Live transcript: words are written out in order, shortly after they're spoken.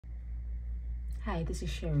Hi, this is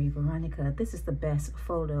Sherry Veronica. This is the best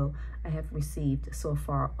photo I have received so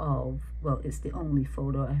far of, well, it's the only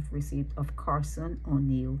photo I have received of Carson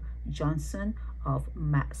O'Neill Johnson of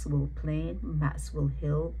Maxwell Plain, Maxwell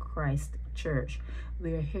Hill, Christ Church.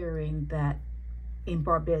 We're hearing that in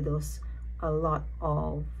Barbados, a lot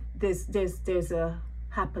of, there's a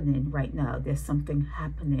happening right now. There's something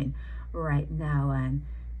happening right now, and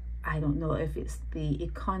I don't know if it's the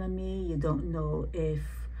economy. You don't know if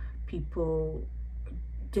people,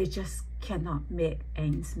 they just cannot make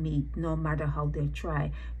ends meet no matter how they try.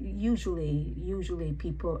 Usually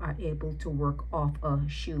people are able to work off a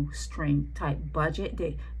shoestring type budget.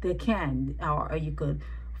 They can, or you could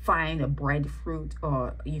find a breadfruit,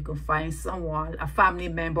 or you could find someone, a family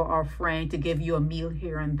member or friend, to give you a meal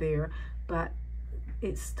here and there. But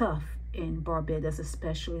it's tough in Barbados,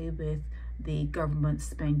 especially with the government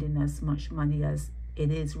spending as much money as it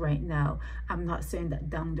is right now. I'm not saying that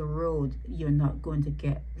down the road you're not going to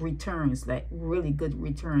get returns, like really good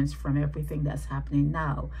returns from everything that's happening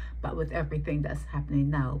now, but with everything that's happening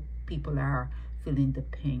now, people are feeling the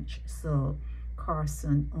pinch. So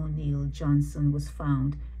Carson O'Neill Johnson was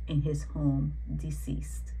found in his home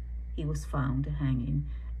deceased. He was found hanging,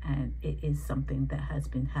 and it is something that has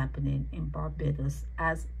been happening in Barbados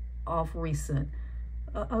as of recent.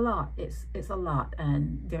 A lot. It's a lot,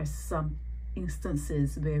 and there's some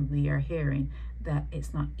instances where we are hearing that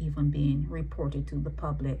it's not even being reported to the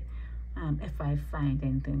public. If I find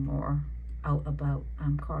anything more out about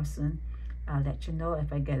Carson, I'll let you know.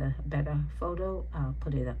 If I get a better photo, I'll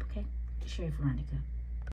put it up. Okay, Sherry Veronica.